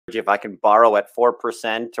if I can borrow at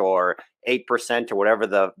 4% or 8% or whatever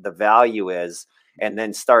the value is, and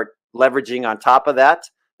then start leveraging on top of that.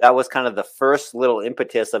 That was kind of the first little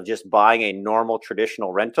impetus of just buying a normal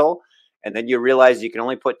traditional rental. And then you realize you can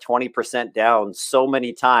only put 20% down so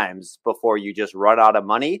many times before you just run out of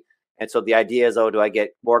money. And so the idea is, oh, do I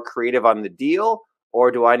get more creative on the deal, or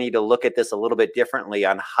do I need to look at this a little bit differently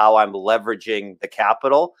on how I'm leveraging the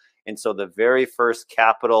capital? And so the very first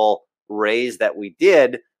capital raise that we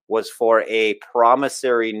did was for a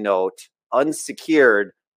promissory note,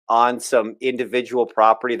 unsecured, on some individual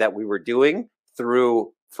property that we were doing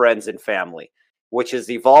through friends and family, which has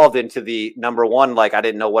evolved into the number one, like I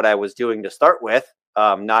didn't know what I was doing to start with,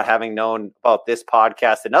 not having known about this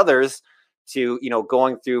podcast and others, to,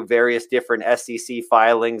 going through various different SEC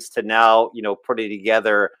filings, to now, putting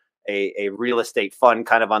together a real estate fund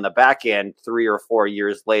kind of on the back end 3 or 4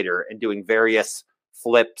 years later, and doing various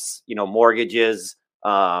flips, mortgages,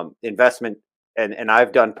 investment. And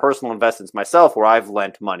I've done personal investments myself where I've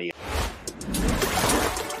lent money.